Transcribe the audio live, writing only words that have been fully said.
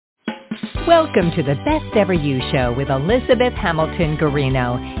Welcome to the Best Ever You Show with Elizabeth Hamilton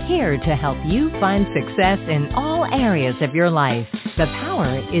Guarino, here to help you find success in all areas of your life. The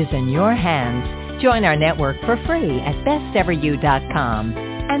power is in your hands. Join our network for free at besteveryou.com.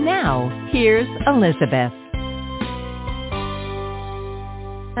 And now, here's Elizabeth.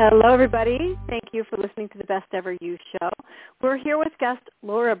 Hello, everybody. Thank you for listening to the Best Ever You Show. We're here with guest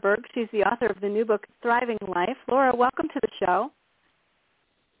Laura Berg. She's the author of the new book, Thriving Life. Laura, welcome to the show.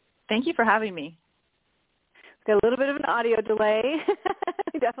 Thank you for having me. We've got a little bit of an audio delay.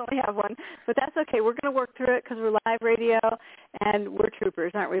 We definitely have one, but that's okay. We're going to work through it because we're live radio, and we're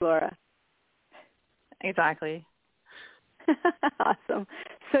troopers, aren't we, Laura? Exactly. Awesome.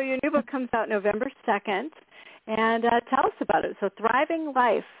 So your new book comes out November 2nd, and tell us about it. So Thriving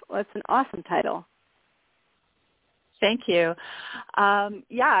Life, well, it's an awesome title. Thank you.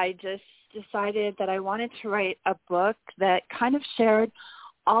 I just decided that I wanted to write a book that kind of shared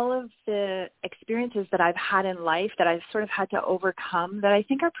all of the experiences that I've had in life that I've sort of had to overcome that I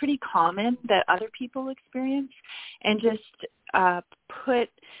think are pretty common that other people experience, and just put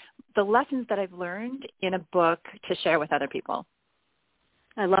the lessons that I've learned in a book to share with other people.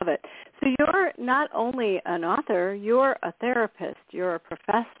 I love it. So you're not only an author, you're a therapist, you're a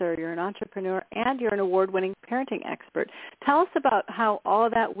professor, you're an entrepreneur, and you're an award-winning parenting expert. Tell us about how all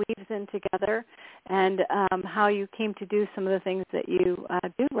of that weaves in together and how you came to do some of the things that you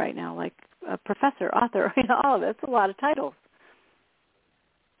do right now, like a professor, author, all of it. It's a lot of titles.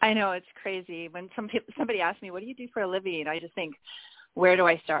 I know, it's crazy. When somebody asks me, what do you do for a living? I just think, where do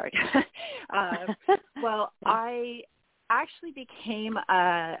I start? Well, I actually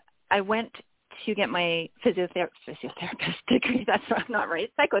I went to get my physiotherapist degree. That's not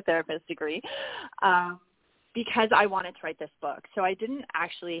right, psychotherapist degree, because I wanted to write this book. So I didn't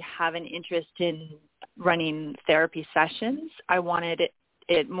actually have an interest in running therapy sessions. I wanted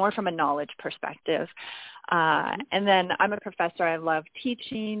it more from a knowledge perspective. And then I'm a professor. I love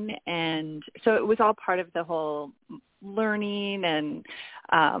teaching. And so it was all part of the whole learning, and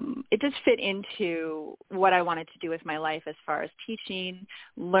it just fit into what I wanted to do with my life as far as teaching,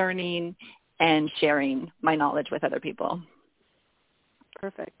 learning, and sharing my knowledge with other people.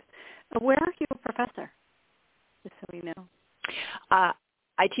 Perfect. Where are you a professor, just so we know?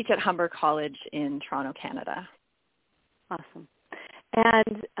 I teach at Humber College in Toronto, Canada. Awesome.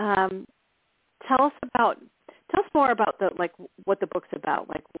 And tell us more about what the book's about.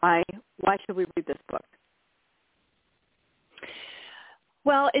 Like, why should we read this book?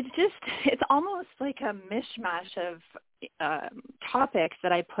 Well, it's almost like a mishmash of topics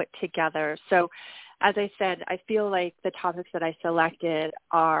that I put together. So as I said, I feel like the topics that I selected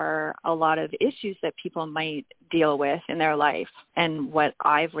are a lot of issues that people might deal with in their life and what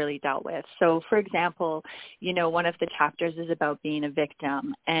I've really dealt with. So, for example, one of the chapters is about being a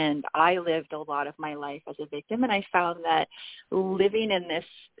victim, and I lived a lot of my life as a victim, and I found that living in this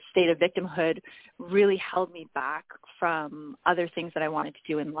state of victimhood really held me back from other things that I wanted to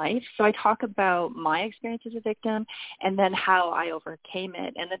do in life. So I talk about my experience as a victim and then how I overcame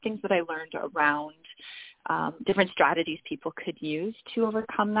it and the things that I learned around different strategies people could use to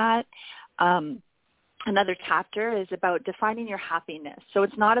overcome that. Another chapter is about defining your happiness. So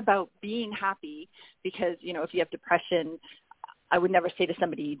it's not about being happy because, if you have depression, I would never say to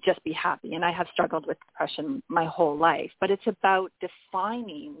somebody, just be happy. And I have struggled with depression my whole life. But it's about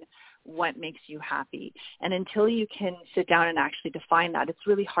defining what makes you happy. And until you can sit down and actually define that, it's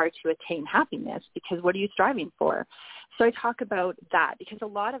really hard to attain happiness because what are you striving for? So I talk about that because a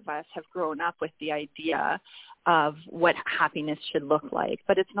lot of us have grown up with the idea of what happiness should look like,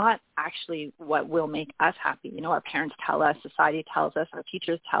 but it's not actually what will make us happy. Our parents tell us, society tells us, our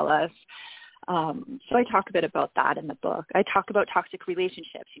teachers tell us. So I talk a bit about that in the book. I talk about toxic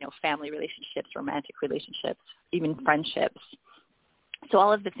relationships, family relationships, romantic relationships, even friendships. So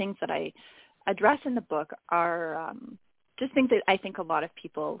all of the things that I address in the book are just things that I think a lot of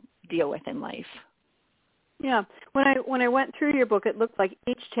people deal with in life. Yeah. When I went through your book, it looked like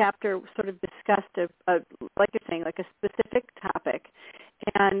each chapter sort of discussed like you're saying, like a specific topic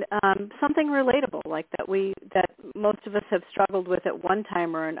and something relatable, like that most of us have struggled with at one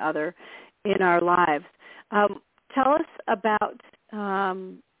time or another in our lives. Tell us about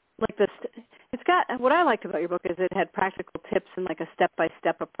like this. It's got, what I liked about your book is it had practical tips and like a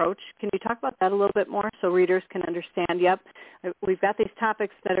step-by-step approach. Can you talk about that a little bit more so readers can understand, yep, we've got these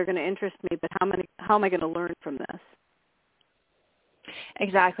topics that are going to interest me, but how am I going to learn from this?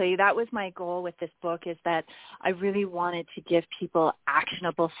 Exactly. That was my goal with this book, is that I really wanted to give people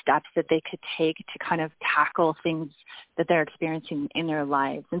actionable steps that they could take to kind of tackle things that they're experiencing in their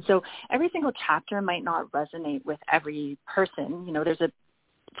lives. And so every single chapter might not resonate with every person. There's a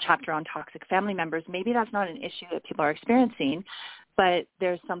chapter on toxic family members, maybe that's not an issue that people are experiencing, but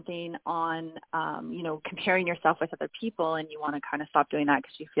there's something on, comparing yourself with other people, and you want to kind of stop doing that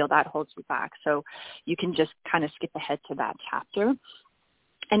because you feel that holds you back. So you can just kind of skip ahead to that chapter.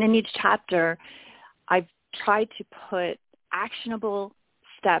 And in each chapter, I've tried to put actionable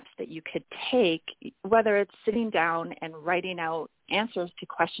steps that you could take, whether it's sitting down and writing out answers to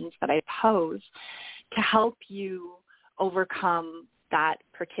questions that I pose, to help you overcome that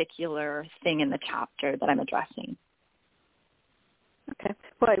particular thing in the chapter that I'm addressing. Okay.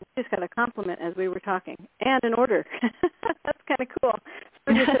 Well, I just got a compliment as we were talking, and an order. That's kind of cool.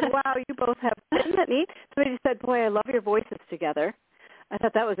 Somebody said, wow, you both have, isn't that neat? Somebody said, boy, I love your voices together. I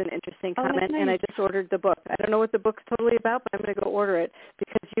thought that was an interesting comment, nice. And I just ordered the book. I don't know what the book's totally about, but I'm going to go order it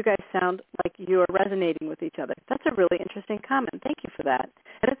because you guys sound like you are resonating with each other. That's a really interesting comment. Thank you for that.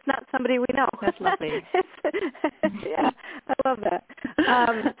 And it's not somebody we know. That's lovely. Yeah, I love that.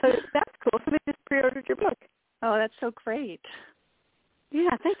 So that's cool. Somebody just pre-ordered your book. Oh, that's so great.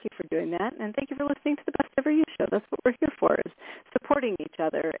 Yeah, thank you for doing that, and thank you for listening to the Best Ever You show. That's what we're here for, is supporting each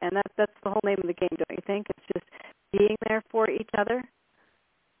other, and that's the whole name of the game, don't you think? It's just being there for each other.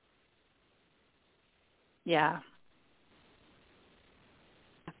 Yeah,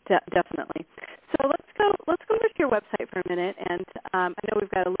 definitely. So let's go over to your website for a minute, and I know we've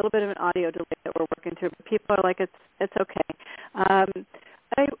got a little bit of an audio delay that we're working through, but people are like, it's okay. I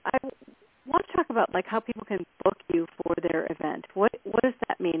want to talk about like how people can book you for their event. What does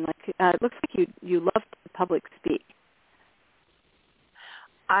that mean? Like it looks like you love to public speak.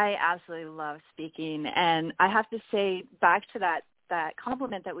 I absolutely love speaking, and I have to say, back to that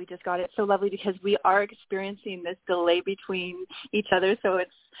compliment that we just got, it's so lovely because we are experiencing this delay between each other. So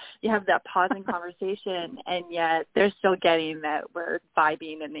you have that pause in conversation, and yet they're still getting that we're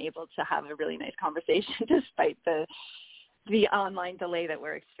vibing and able to have a really nice conversation despite the online delay that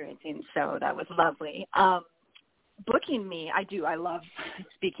we're experiencing. So that was lovely. Booking me, I love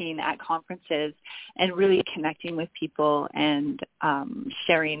speaking at conferences and really connecting with people and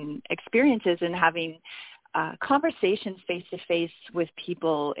sharing experiences and having conversations face-to-face with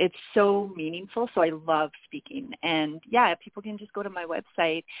people. It's so meaningful, so I love speaking. And, yeah, people can just go to my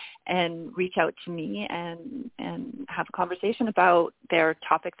website and reach out to me and have a conversation about their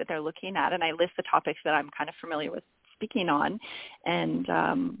topic that they're looking at. And I list the topics that I'm kind of familiar with speaking on, and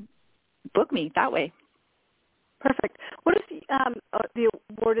book me that way. Perfect. What does the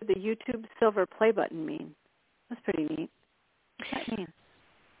award of the YouTube Silver Play Button mean? That's pretty neat. What's that mean?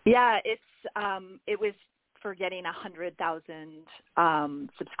 Yeah, it was for getting 100,000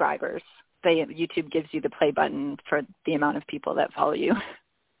 subscribers. YouTube gives you the play button for the amount of people that follow you.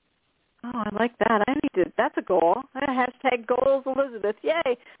 Oh, I like that. That's a goal. Hashtag goals, Elizabeth.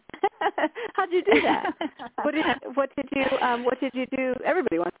 Yay! How'd you do that? What did you do?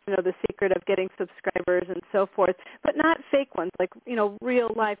 Everybody wants to know the secret of getting subscribers and so forth, but not fake ones, like, real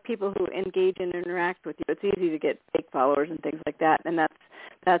live people who engage and interact with you. It's easy to get fake followers and things like that, and that's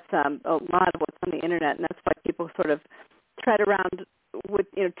a lot of what's on the internet, and that's why people sort of tread around with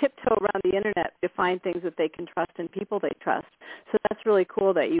tiptoe around the internet to find things that they can trust and people they trust. So that's really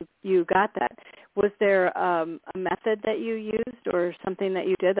cool that you got that. Was there a method that you used or something that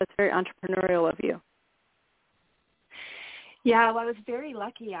you did? That's very entrepreneurial of you. Yeah, well, I was very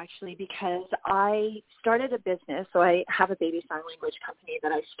lucky, actually, because I started a business. So I have a baby sign language company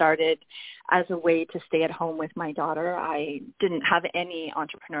that I started as a way to stay at home with my daughter. I didn't have any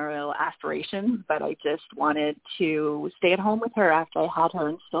entrepreneurial aspirations, but I just wanted to stay at home with her after I had her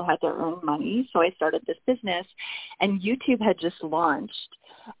and still had to earn money. So I started this business, and YouTube had just launched.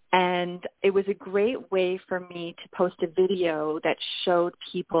 And it was a great way for me to post a video that showed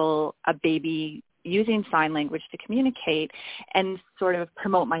people a baby using sign language to communicate and sort of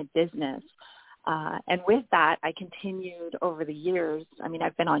promote my business. And with that, I continued over the years. I mean,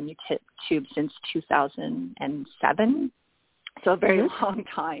 I've been on YouTube since 2007, so a very long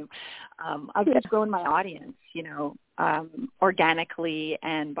time. I've just grown my audience, organically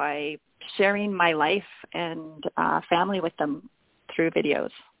and by sharing my life and family with them through videos.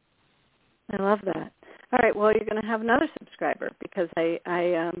 I love that. All right, well, you're going to have another subscriber because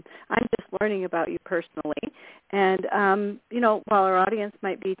I'm just learning about you personally. And, while our audience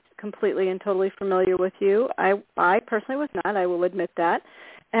might be completely and totally familiar with you, I personally was not. I will admit that.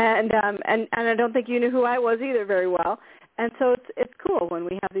 And I don't think you knew who I was either very well. And so it's cool when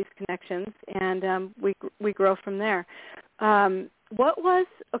we have these connections, and we grow from there.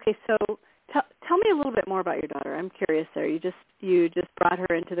 So tell me a little bit more about your daughter. I'm curious there. You just brought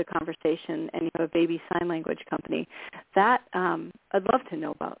her into the conversation, and you have a baby sign language company. That I'd love to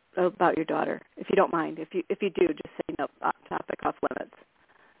know about your daughter, if you don't mind. If you do, just say no, off topic, off limits.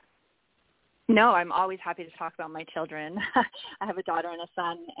 No, I'm always happy to talk about my children. I have a daughter and a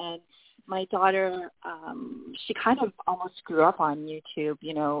son, and my daughter, she kind of almost grew up on YouTube,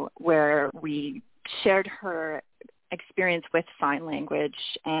 you know, where we shared her experience with sign language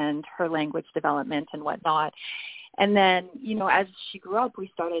and her language development and whatnot. And then, you know, as she grew up, we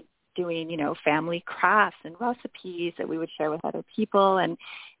started doing, you know, family crafts and recipes that we would share with other people. And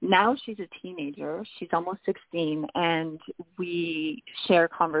now she's a teenager. She's almost 16. And we share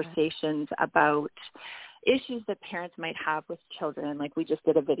conversations about issues that parents might have with children. Like we just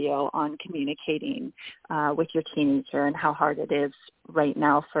did a video on communicating with your teenager and how hard it is right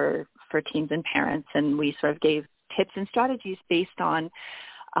now for teens and parents. And we sort of gave tips and strategies based on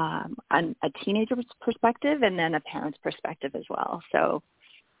a teenager's perspective and then a parent's perspective as well. So,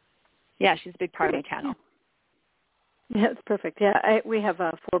 yeah, she's a big part of my channel. Yeah, it's perfect. Yeah, we have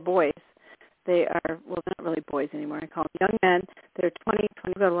 4 boys. They are, well, they're not really boys anymore. I call them young men. They're 20,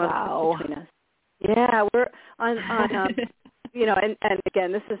 we've got a lot between us. Yeah, we're on you know, and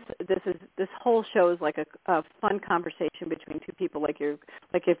again, this whole show is like a fun conversation between two people. Like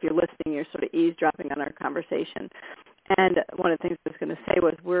if you're listening, you're sort of eavesdropping on our conversation. And one of the things I was going to say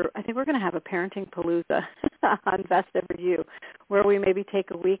was I think we're going to have a parenting palooza on Best Ever You, where we maybe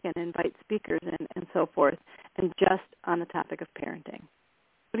take a week and invite speakers and so forth, and just on the topic of parenting.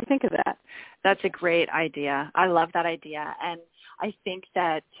 What do you think of that? That's a great idea. I love that idea. And I think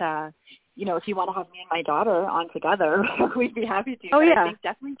that, you know, if you want to have me and my daughter on together, we'd be happy to. Oh, but yeah. I think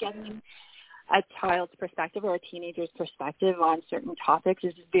definitely getting a child's perspective or a teenager's perspective on certain topics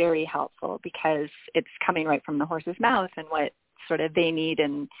is very helpful because it's coming right from the horse's mouth and what sort of they need,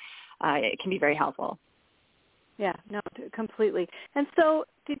 and it can be very helpful. Yeah, no, completely. And so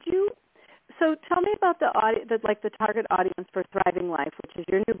so tell me about the target audience for Thriving Life, which is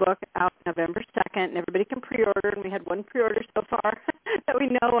your new book out November 2nd, and everybody can pre-order, and we had one pre-order so far that we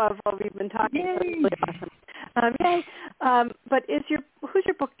know of while we've been talking. Yay. So it's really awesome. Yay. But who's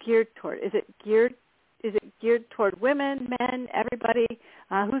your book geared toward? Is it geared toward women, men, everybody?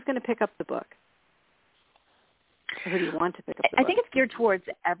 Who's going to pick up the book? Or who do you want to pick up the book? I think it's geared towards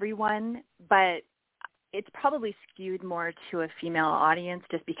everyone, but it's probably skewed more to a female audience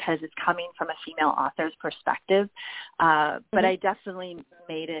just because it's coming from a female author's perspective. But I definitely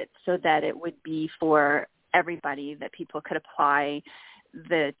made it so that it would be for everybody, that people could apply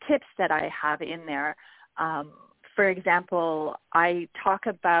the tips that I have in there. For example, I talk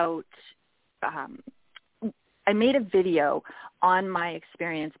about, I made a video on my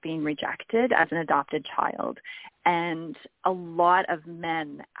experience being rejected as an adopted child. And a lot of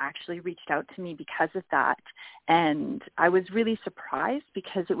men actually reached out to me because of that. And I was really surprised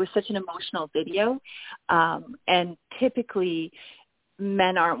because it was such an emotional video. And typically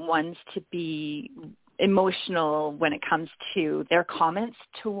men aren't ones to be emotional when it comes to their comments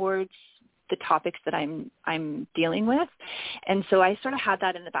towards the topics that I'm dealing with. And so I sort of had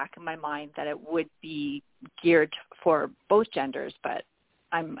that in the back of my mind that it would be geared for both genders, but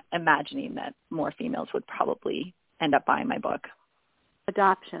I'm imagining that more females would probably end up buying my book.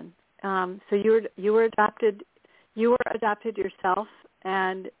 Adoption. So you were adopted yourself,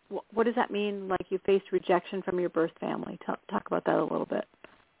 and what does that mean? Like you faced rejection from your birth family. Talk about that a little bit.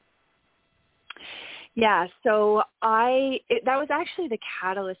 Yeah, so that was actually the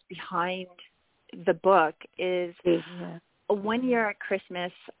catalyst behind the book. Is one year at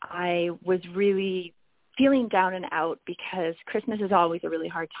Christmas, I was really feeling down and out because Christmas is always a really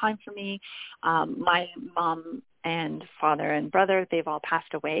hard time for me. My mom and father and brother, they've all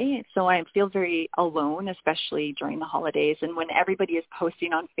passed away. So I feel very alone, especially during the holidays. And when everybody is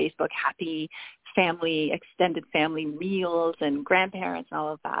posting on Facebook happy family, extended family meals and grandparents and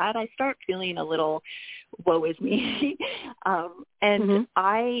all of that, I start feeling a little woe is me.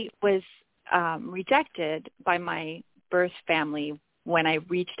 I was rejected by my birth family when I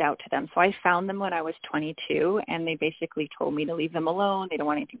reached out to them. So I found them when I was 22, and they basically told me to leave them alone. They don't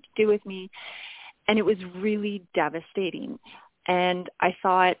want anything to do with me. And it was really devastating. And I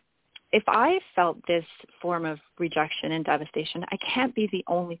thought, if I felt this form of rejection and devastation, I can't be the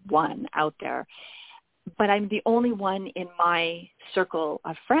only one out there. But I'm the only one in my circle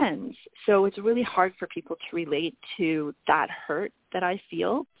of friends. So it's really hard for people to relate to that hurt that I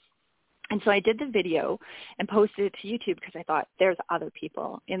feel. And so I did the video and posted it to YouTube because I thought there's other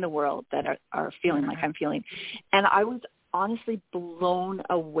people in the world that are feeling like I'm feeling. And I was honestly blown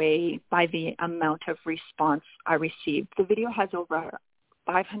away by the amount of response I received. The video has over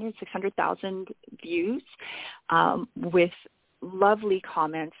 500, 600,000 views with lovely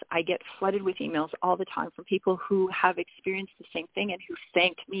comments. I get flooded with emails all the time from people who have experienced the same thing and who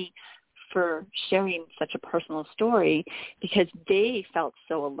thanked me for sharing such a personal story, because they felt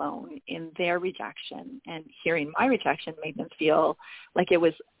so alone in their rejection, and hearing my rejection made them feel like it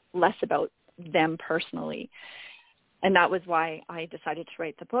was less about them personally. And that was why I decided to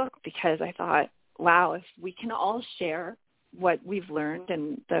write the book, because I thought, wow, if we can all share what we've learned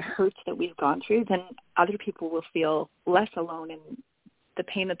and the hurts that we've gone through, then other people will feel less alone in the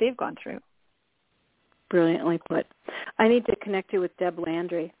pain that they've gone through. Brilliantly put. I need to connect you with Deb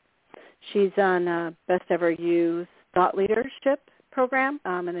Landry. She's on Best Ever You's Thought Leadership program,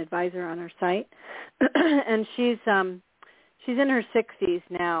 an advisor on her site. And she's in her 60s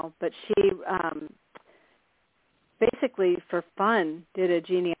now, but she basically for fun did a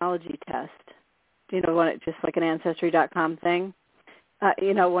genealogy test. Just like an Ancestry.com thing.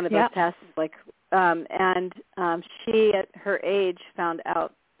 One of those tests. And she at her age found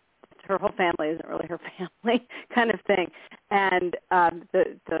out her whole family isn't really her family, kind of thing. And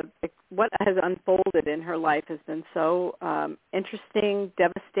what has unfolded in her life has been so interesting,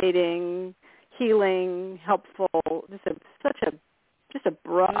 devastating, healing, helpful. Just a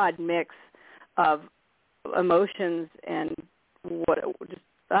broad mix of emotions and you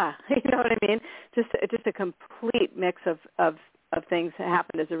know what I mean? Just a complete mix of things that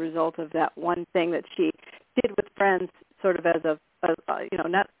happened as a result of that one thing that she did with friends, sort of as it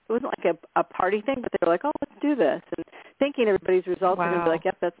wasn't like a party thing, but they were like, oh, let's do this, and thinking everybody's results are going to be like,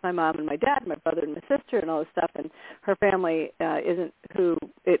 yep, that's my mom and my dad, my brother and my sister, and all this stuff, and her family isn't who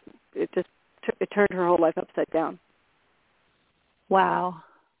it turned her whole life upside down. Wow.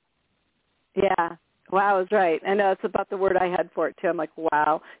 Yeah. Wow is right. I know it's about the word I had for it too. I'm like,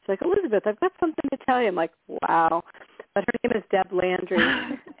 wow. She's like, Elizabeth, I've got something to tell you. I'm like, wow. But her name is Deb Landry,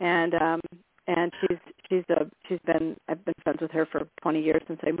 and I've been friends with her for 20 years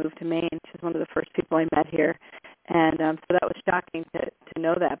since I moved to Maine. She's one of the first people I met here, and so that was shocking to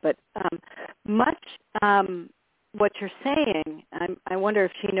know that. But what you're saying, I wonder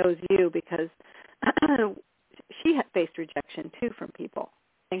if she knows you, because she had faced rejection too from people.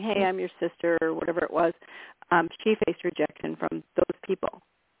 Hey, I'm your sister, or whatever it was. She faced rejection from those people.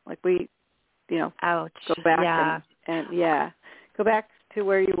 Like ouch. Go back go back to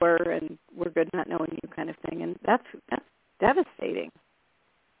where you were, and we're good not knowing you, kind of thing. And that's devastating.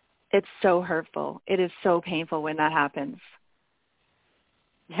 It's so hurtful. It is so painful when that happens.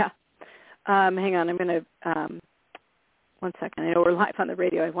 Yeah. Hang on, I'm going to, 1 second. I know we're live on the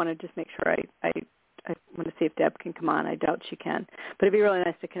radio. I want to just make sure I want to see if Deb can come on. I doubt she can, but it'd be really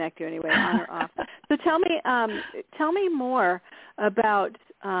nice to connect you anyway, on or off. So tell me more about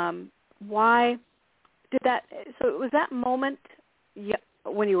why did that. So was that moment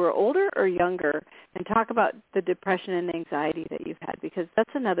when you were older or younger? And talk about the depression and anxiety that you've had, because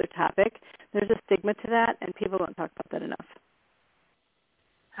that's another topic. There's a stigma to that, and people don't talk about that enough.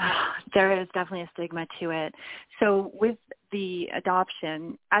 There is definitely a stigma to it. So with the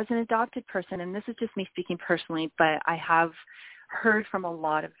adoption, as an adopted person, and this is just me speaking personally, but I have heard from a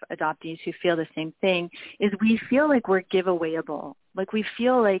lot of adoptees who feel the same thing, is we feel like we're giveawayable. Like we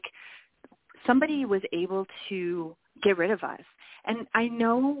feel like somebody was able to get rid of us. And I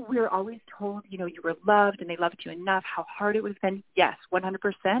know we're always told, you were loved and they loved you enough, how hard it would have been. Yes,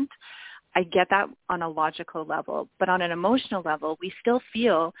 100%. I get that on a logical level, but on an emotional level, we still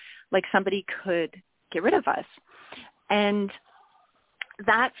feel like somebody could get rid of us. And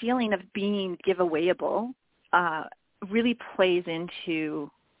that feeling of being giveawayable really plays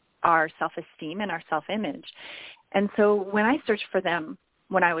into our self-esteem and our self-image. And so when I searched for them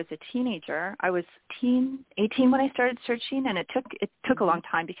when I was a teenager, I was 18 when I started searching, and it took a long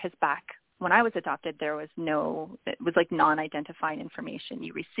time, because back when I was adopted, it was like non-identified information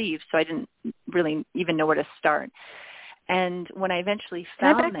you received, so I didn't really even know where to start. And when I eventually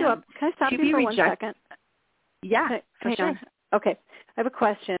found them, can I stop you for 1 second? Yeah, okay, for sure. Okay, I have a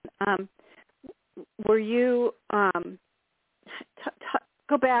question. Were you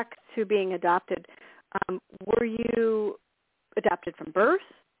go back to being adopted? Were you adopted from birth,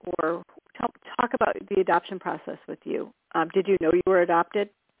 or talk about the adoption process with you? Did you know you were adopted?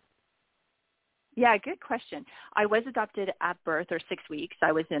 Yeah, good question. I was adopted at birth, or 6 weeks.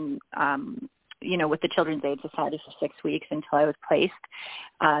 I was in, with the Children's Aid Society for 6 weeks until I was placed.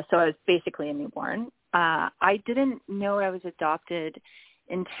 So I was basically a newborn. I didn't know I was adopted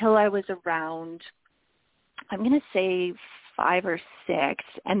until I was around, I'm going to say 5 or 6.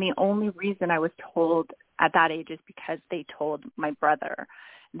 And the only reason I was told at that age is because they told my brother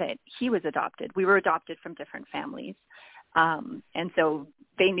that he was adopted. We were adopted from different families. And so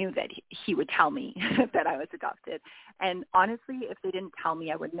they knew that he would tell me that I was adopted. And honestly, if they didn't tell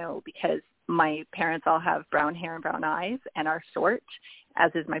me, I would know, because my parents all have brown hair and brown eyes and are short,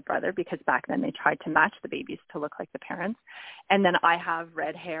 as is my brother, because back then they tried to match the babies to look like the parents. And then I have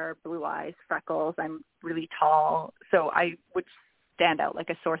red hair, blue eyes, freckles. I'm really tall. So I would stand out like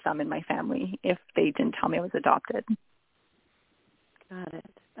a sore thumb in my family if they didn't tell me I was adopted. Got it.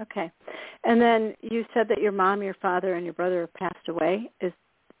 Okay. And then you said that your mom, your father, and your brother have passed away. Is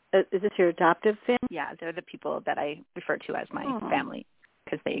this your adoptive family? Yeah, they're the people that I refer to as my family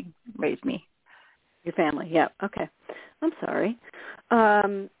because they raised me. Your family, yeah. Okay. I'm sorry.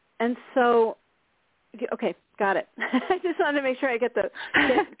 And so, okay, got it. I just wanted to make sure I get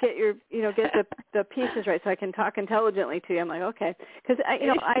get your get the pieces right so I can talk intelligently to you. I'm like, okay, because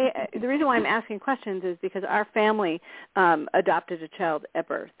the reason why I'm asking questions is because our family adopted a child at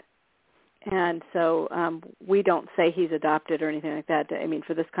birth. And so we don't say he's adopted or anything like that. I mean,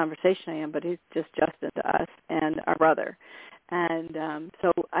 for this conversation I am, but he's just Justin to us and our brother. And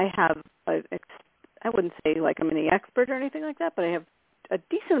so I have, I wouldn't say like I'm any expert or anything like that, but I have a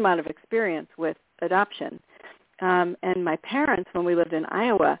decent amount of experience with adoption. And my parents, when we lived in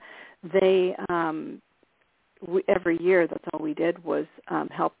Iowa, they every year that's all we did was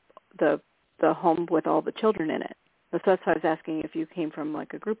help the home with all the children in it. So that's why I was asking if you came from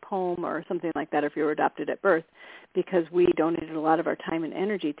like a group home or something like that, if you were adopted at birth, because we donated a lot of our time and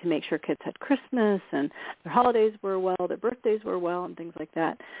energy to make sure kids had Christmas and their holidays were well, their birthdays were well, and things like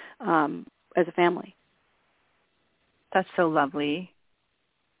that as a family. That's so lovely.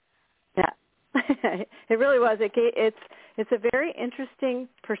 Yeah, it really was. It's a very interesting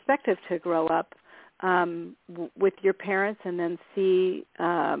perspective to grow up with your parents and then see,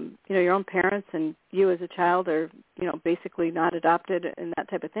 your own parents and you as a child are, basically not adopted and that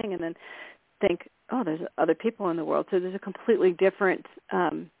type of thing, and then think, oh, there's other people in the world. So there's a completely different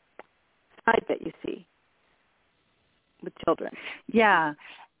side that you see with children. Yeah.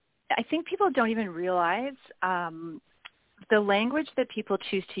 I think people don't even realize the language that people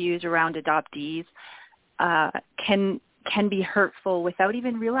choose to use around adoptees can be hurtful without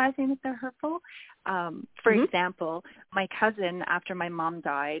even realizing that they're hurtful. For example, my cousin, after my mom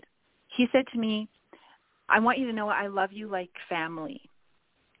died, he said to me, I want you to know I love you like family.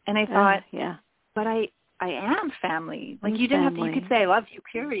 And I thought, yeah, but I am family. Like you didn't have to, you could say I love you,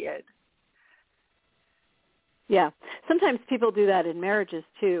 period. Yeah. Sometimes people do that in marriages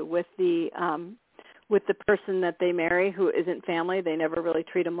too with the person that they marry who isn't family. They never really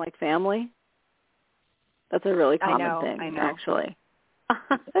treat them like family. That's a really common thing, actually.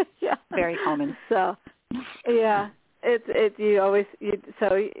 Yeah. Very common. So, yeah, you always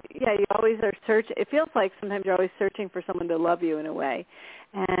are searching. It feels like sometimes you're always searching for someone to love you in a way.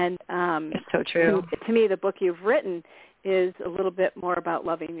 And it's so true. To me, the book you've written is a little bit more about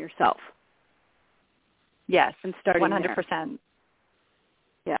loving yourself. Yes, and starting 100%.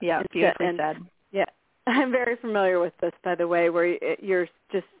 Yeah, yeah, beautifully said. Yeah, I'm very familiar with this, by the way, where you're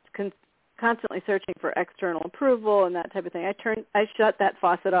just constantly searching for external approval and that type of thing. I shut that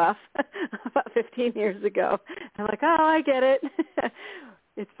faucet off about 15 years ago. I'm like, oh, I get it.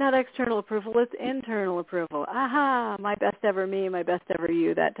 It's not external approval, it's internal approval. Aha, my best ever me, my best ever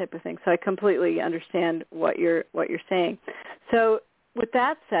you, that type of thing. So I completely understand what you're saying. So with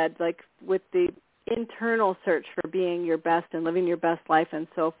that said, like with the internal search for being your best and living your best life and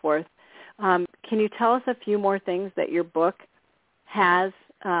so forth, can you tell us a few more things that your book has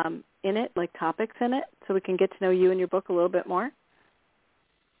in it, like topics in it, so we can get to know you and your book a little bit more?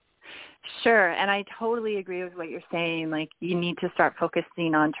 Sure, and I totally agree with what you're saying. Like, you need to start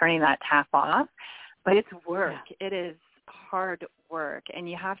focusing on turning that tap off, but it's work. Yeah. It is hard work, and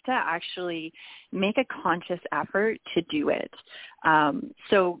you have to actually make a conscious effort to do it.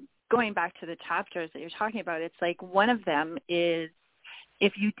 So going back to the chapters that you're talking about, it's like one of them is,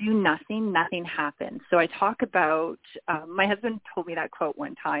 if you do nothing, nothing happens. So I talk about, my husband told me that quote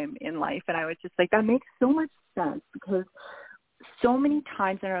one time in life, and I was just like, that makes so much sense, because so many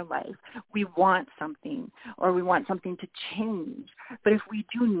times in our life we want something or we want something to change. But if we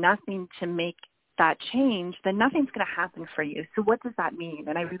do nothing to make that change, then nothing's going to happen for you. So what does that mean?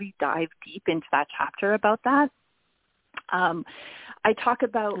 And I really dive deep into that chapter about that. I talk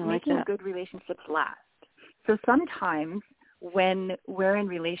about making good relationships last. So sometimes when we're in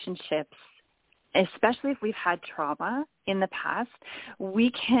relationships, especially if we've had trauma in the past,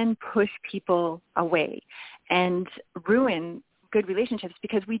 we can push people away and ruin good relationships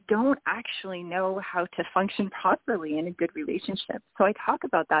because we don't actually know how to function properly in a good relationship. So I talk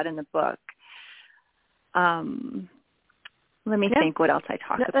about that in the book. Let me think what else I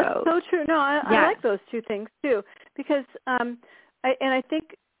talk about. That's so true. No, I like those two things too, because I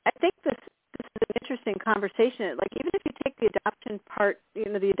think this is an interesting conversation. Like, even if you take the adoption part,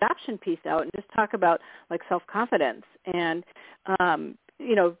 the adoption piece out, and just talk about like self-confidence and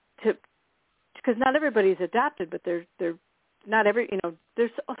because not everybody's adopted, but they're not every,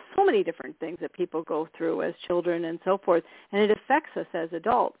 there's so many different things that people go through as children and so forth, and it affects us as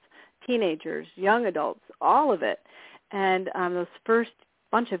adults, teenagers, young adults, all of it. And those first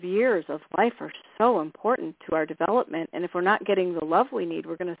bunch of years of life are so important to our development, and if we're not getting the love we need,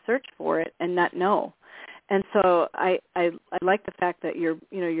 we're going to search for it and not know. And so I like the fact that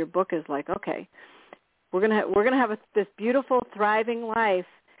your book is like, okay, we're gonna have this beautiful, thriving life,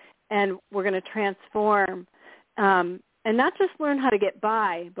 and we're going to transform. And not just learn how to get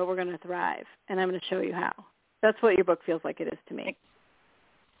by, but we're going to thrive. And I'm going to show you how. That's what your book feels like it is to me.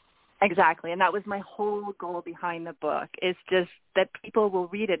 Exactly. And that was my whole goal behind the book, is just that people will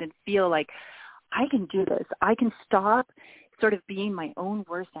read it and feel like, I can do this. I can stop sort of being my own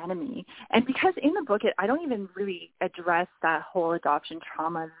worst enemy. And because in the book, I don't even really address that whole adoption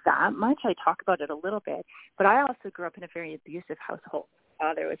trauma that much. I talk about it a little bit. But I also grew up in a very abusive household.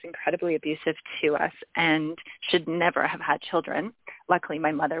 Father was incredibly abusive to us and should never have had children. Luckily,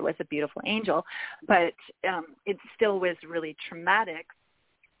 my mother was a beautiful angel, but it still was really traumatic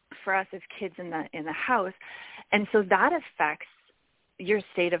for us as kids in the house. And so that affects your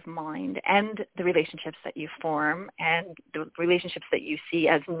state of mind and the relationships that you form and the relationships that you see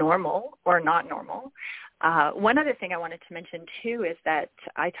as normal or not normal. One other thing I wanted to mention, too, is that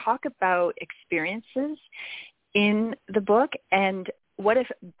I talk about experiences in the book, and what if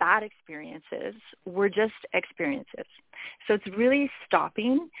bad experiences were just experiences? So it's really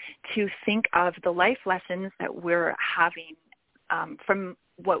stopping to think of the life lessons that we're having from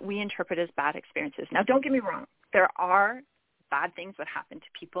what we interpret as bad experiences. Now, don't get me wrong. There are bad things that happen to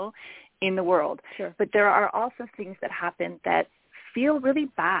people in the world. Sure. But there are also things that happen that feel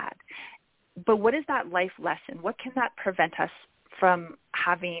really bad. But what is that life lesson? What can that prevent us from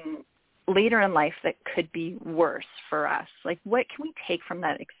having later in life that could be worse for us? Like, what can we take from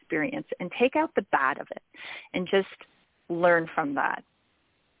that experience and take out the bad of it and just learn from that?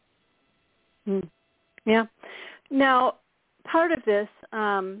 Yeah. Now, part of this,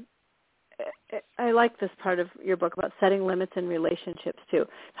 I like this part of your book about setting limits in relationships too.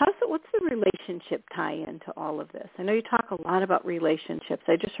 What's the relationship tie into all of this? I know you talk a lot about relationships.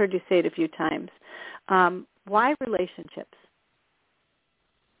 I just heard you say it a few times. Why relationships?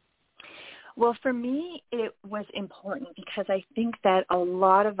 Well, for me, it was important because I think that a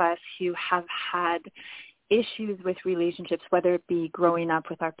lot of us who have had issues with relationships, whether it be growing up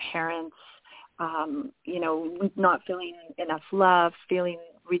with our parents, not feeling enough love, feeling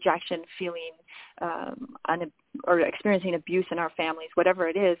rejection, feeling or experiencing abuse in our families, whatever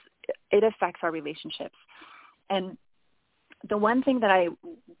it is, it affects our relationships. And the one thing that I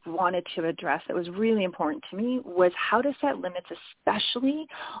wanted to address that was really important to me was how to set limits, especially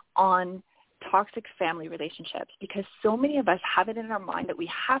on toxic family relationships, because so many of us have it in our mind that we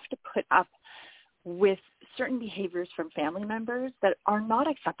have to put up with certain behaviors from family members that are not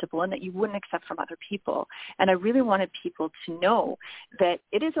acceptable and that you wouldn't accept from other people. And I really wanted people to know that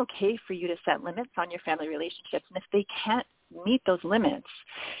it is okay for you to set limits on your family relationships. And if they can't meet those limits,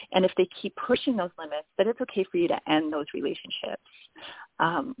 and if they keep pushing those limits, that it's okay for you to end those relationships.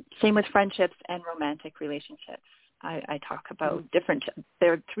 Same with friendships and romantic relationships. I talk about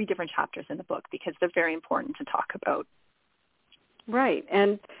there are 3 different chapters in the book because they're very important to talk about. Right,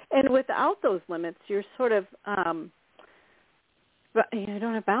 and without those limits, you're sort of you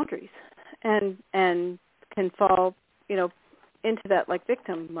don't have boundaries, and can fall into that like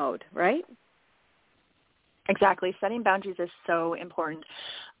victim mode, right? Exactly. Setting boundaries is so important.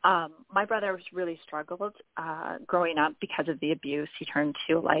 My brother really struggled growing up because of the abuse. He turned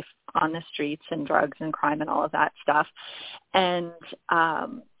to a life on the streets and drugs and crime and all of that stuff. And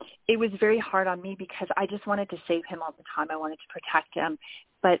it was very hard on me because I just wanted to save him all the time. I wanted to protect him.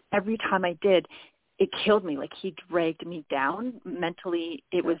 But every time I did, it killed me. Like, he dragged me down. Mentally,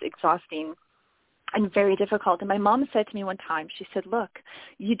 it was exhausting and very difficult. And my mom said to me one time, she said, look,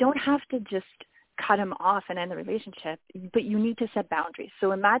 you don't have to just cut him off and end the relationship, but you need to set boundaries.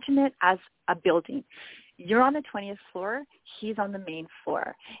 So imagine it as a building. You're on the 20th floor, he's on the main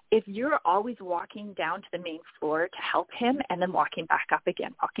floor. If you're always walking down to the main floor to help him and then walking back up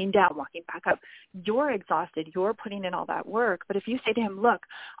again, walking down, walking back up, you're exhausted. You're putting in all that work. But if you say to him, look,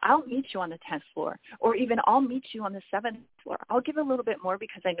 I'll meet you on the 10th floor, or even I'll meet you on the 7th floor, I'll give a little bit more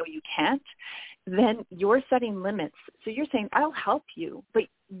because I know you can't, then you're setting limits. So you're saying, I'll help you, but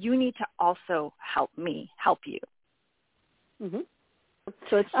you need to also help me help you. Mm-hmm.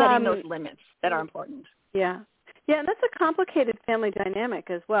 So it's setting those limits that are important. Yeah. Yeah, and that's a complicated family dynamic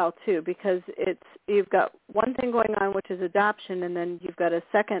as well, too, because you've got one thing going on, which is adoption, and then you've got a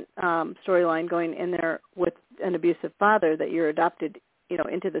second storyline going in there with an abusive father that you're adopted,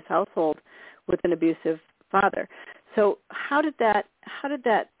 into this household with an abusive father. So how did that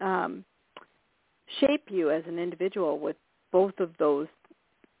shape you as an individual with both of those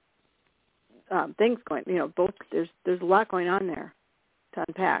things going? Both there's a lot going on there to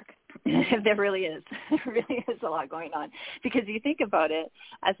unpack. There really is. There really is a lot going on. Because you think about it,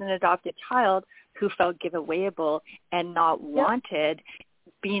 as an adopted child who felt giveawayable and not wanted,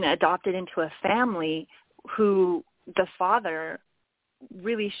 being adopted into a family who the father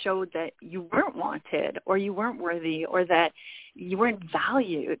really showed that you weren't wanted or you weren't worthy or that you weren't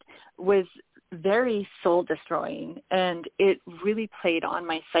valued was very soul-destroying. And it really played on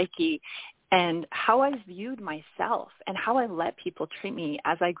my psyche and how I viewed myself and how I let people treat me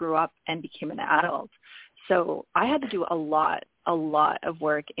as I grew up and became an adult. So I had to do a lot of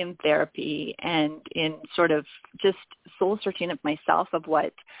work in therapy and in sort of just soul searching of myself of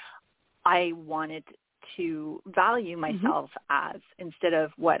what I wanted to value myself as instead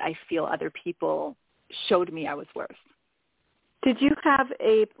of what I feel other people showed me I was worth. Did you have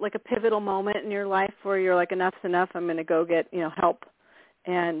a pivotal moment in your life where you're like, enough's enough, I'm going to go get, help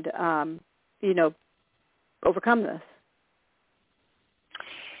and, overcome this?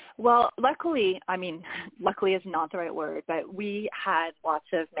 Well, luckily is not the right word, but we had lots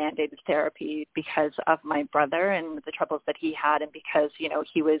of mandated therapy because of my brother and the troubles that he had, and because,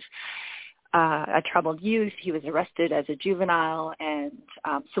 he was a troubled youth. He was arrested as a juvenile, and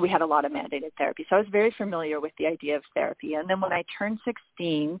so we had a lot of mandated therapy. So I was very familiar with the idea of therapy. And then when I turned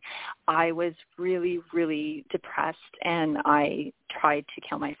 16, I was really, really depressed, and I tried to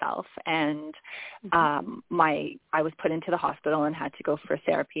kill myself. And I was put into the hospital and had to go for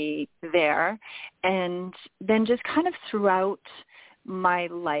therapy there. And then just kind of throughout my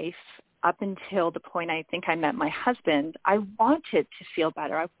life, up until the point I think I met my husband, I wanted to feel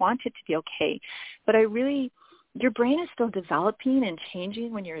better. I wanted to be okay. But your brain is still developing and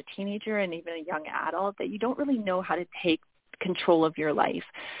changing when you're a teenager and even a young adult, that you don't really know how to take control of your life.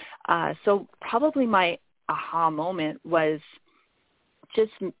 So probably my aha moment was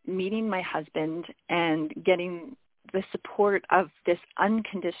just meeting my husband and getting the support of this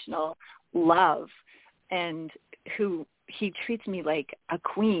unconditional love, and he treats me like a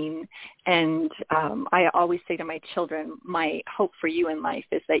queen. And I always say to my children, my hope for you in life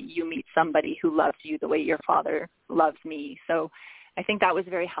is that you meet somebody who loves you the way your father loves me. So I think that was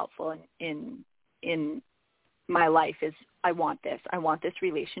very helpful in my life. Is I want this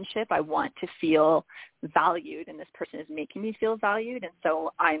relationship. I want to feel valued, and this person is making me feel valued. And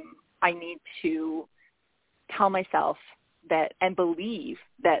so I need to tell myself that and believe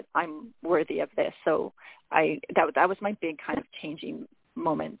that I'm worthy of this. So that was my big kind of changing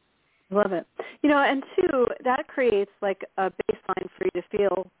moment. Love it. And two, that creates like a baseline for you to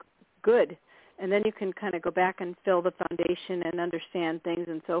feel good, and then you can kind of go back and fill the foundation and understand things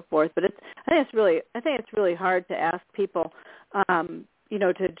and so forth. But I think it's really hard to ask people,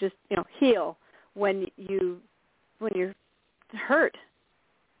 to just heal when you're hurt.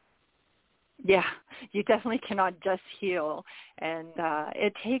 Yeah, you definitely cannot just heal, and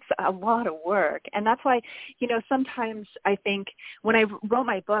it takes a lot of work. And that's why, sometimes I think when I wrote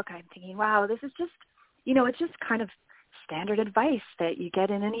my book, I'm thinking, wow, this is just, it's just kind of standard advice that you get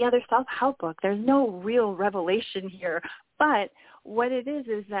in any other self-help book. There's no real revelation here. But what it is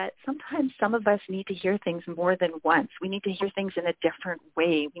that sometimes some of us need to hear things more than once. We need to hear things in a different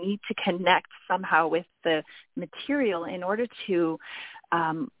way. We need to connect somehow with the material in order to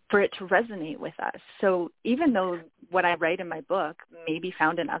for it to resonate with us. So even though what I write in my book may be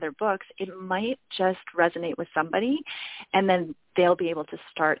found in other books, it might just resonate with somebody, and then they'll be able to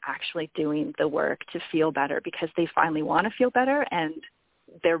start actually doing the work to feel better because they finally want to feel better and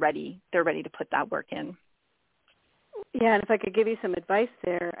they're ready. They're ready to put that work in. Yeah, and if I could give you some advice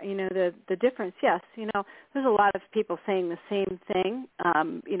there, the difference, yes, there's a lot of people saying the same thing.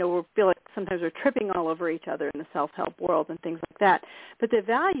 We feel like sometimes we're tripping all over each other in the self-help world and things like that. But the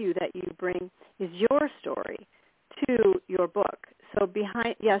value that you bring is your story to your book. So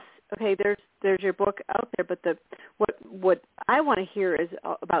behind, yes, okay, there's your book out there, but what I want to hear is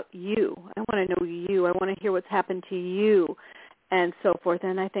about you. I want to know you. I want to hear what's happened to you and so forth.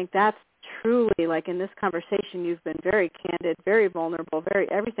 And I think that's truly, like in this conversation, you've been very candid, very vulnerable, very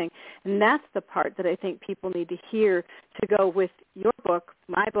everything. And that's the part that I think people need to hear to go with your book,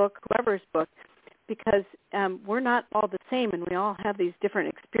 my book, whoever's book, because we're not all the same, and we all have these different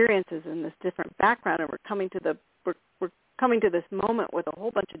experiences and this different background, and we're coming coming to this moment with a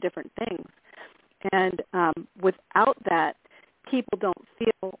whole bunch of different things. And without that, people don't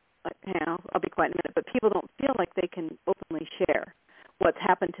feel like, I'll be quiet in a minute, but people don't feel like they can openly share what's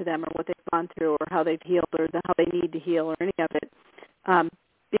happened to them or what they've gone through or how they've healed or how they need to heal or any of it,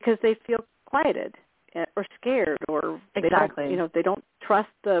 because they feel quieted or scared or exactly. They don't trust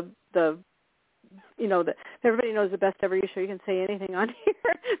the everybody knows the Best Ever You show. You can say anything on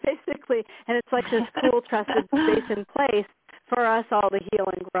here, basically, and it's like this cool, trusted space in place for us all to heal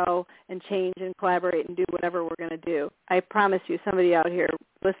and grow and change and collaborate and do whatever we're going to do. I promise you, somebody out here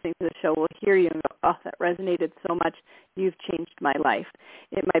listening to the show will hear you and go, oh, that resonated so much. You've changed my life.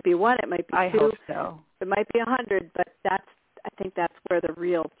 It might be one, it might be two. I hope so. It might be 100, but I think that's where the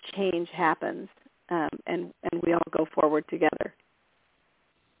real change happens, and we all go forward together.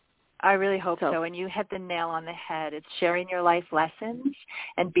 I really hope so. And you hit the nail on the head. It's sharing your life lessons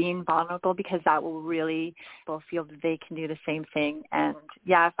and being vulnerable, because that will really feel that they can do the same thing. And,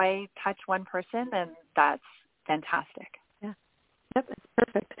 if I touch one person, then that's fantastic. Yeah. Yep, it's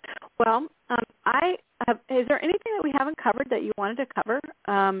perfect. Well, is there anything that we haven't covered that you wanted to cover?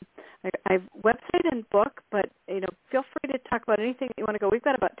 I've website and book, but, feel free to talk about anything that you want to go. We've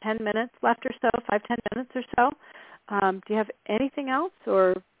got about 10 minutes left or so, 5-10 minutes or so. Do you have anything else,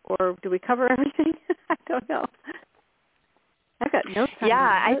 or do we cover everything? I don't know. I've got notes on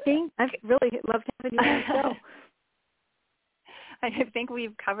I think I've really loved having you on the show. I think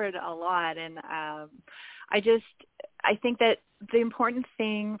we've covered a lot, and I think that the important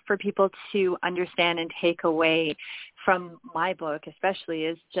thing for people to understand and take away from my book especially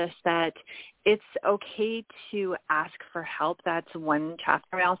is just that it's okay to ask for help. That's one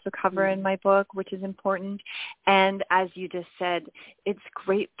chapter I also cover in my book, which is important. And as you just said, it's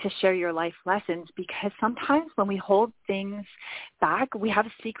great to share your life lessons, because sometimes when we hold things back, we have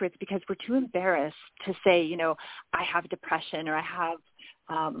secrets because we're too embarrassed to say, I have depression, or I have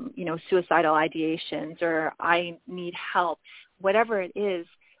suicidal ideations, or I need help. Whatever it is,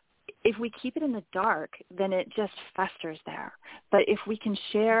 if we keep it in the dark, then it just festers there. But if we can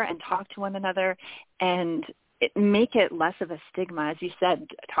share and talk to one another and make it less of a stigma, as you said,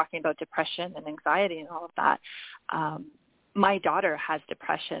 talking about depression and anxiety and all of that, my daughter has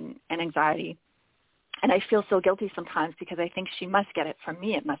depression and anxiety. And I feel so guilty sometimes because I think she must get it from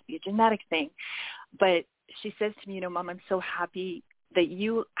me. It must be a genetic thing. But she says to me, Mom, I'm so happy that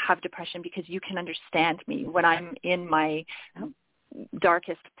you have depression because you can understand me. When I'm in my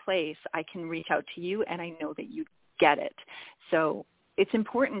darkest place, I can reach out to you, and I know that you get it. So it's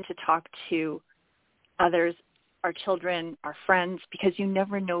important to talk to others, our children, our friends, because you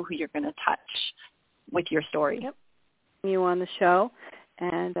never know who you're going to touch with your story. Yep. You on the show,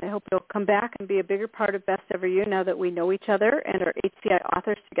 and I hope you'll come back and be a bigger part of Best Ever You now that we know each other and are HCI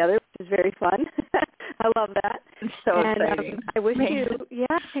authors together, which is very fun. I love that. It's so exciting. I wish you,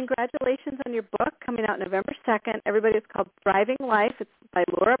 congratulations on your book coming out November 2nd. Everybody, it's called Thriving Life. It's by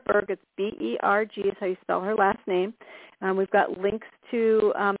Laura Berg. It's Berg is how you spell her last name. We've got links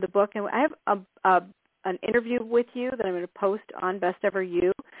to the book, and I have an interview with you that I'm going to post on Best Ever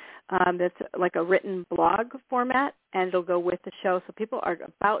You. That's like a written blog format, and it'll go with the show. So people are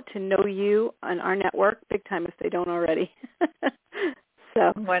about to know you on our network big time if they don't already.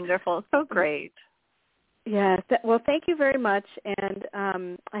 So wonderful. So great. Yeah. Well, thank you very much, and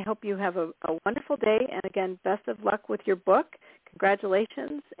I hope you have a wonderful day. And again, best of luck with your book.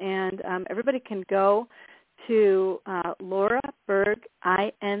 Congratulations. And everybody can go to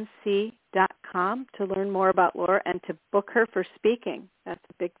lauraberginc.com to learn more about Laura and to book her for speaking. That's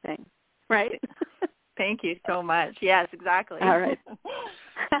a big thing, right? Thank you so much. Yes, exactly. All right.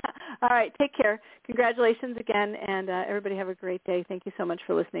 All right. Take care. Congratulations again, and everybody have a great day. Thank you so much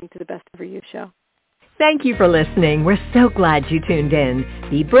for listening to the Best Ever You show. Thank you for listening. We're so glad you tuned in.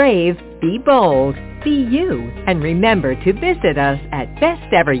 Be brave, be bold, be you, and remember to visit us at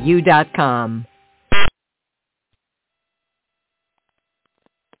besteveryou.com.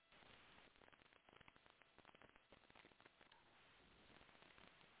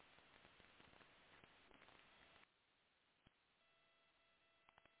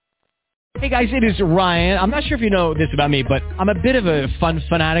 Hey guys, it is Ryan. I'm not sure if you know this about me, but I'm a bit of a fun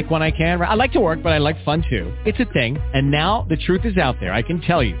fanatic when I can. I like to work, but I like fun too. It's a thing. And now the truth is out there. I can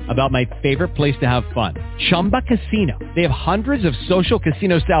tell you about my favorite place to have fun. Chumba Casino. They have hundreds of social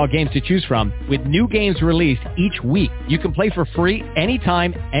casino style games to choose from with new games released each week. You can play for free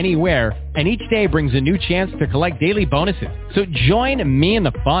anytime, anywhere. And each day brings a new chance to collect daily bonuses. So join me in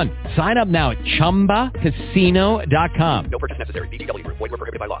the fun. Sign up now at ChumbaCasino.com. No purchase necessary. VGW Group. Void where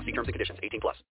prohibited by law. See terms and conditions. 18+.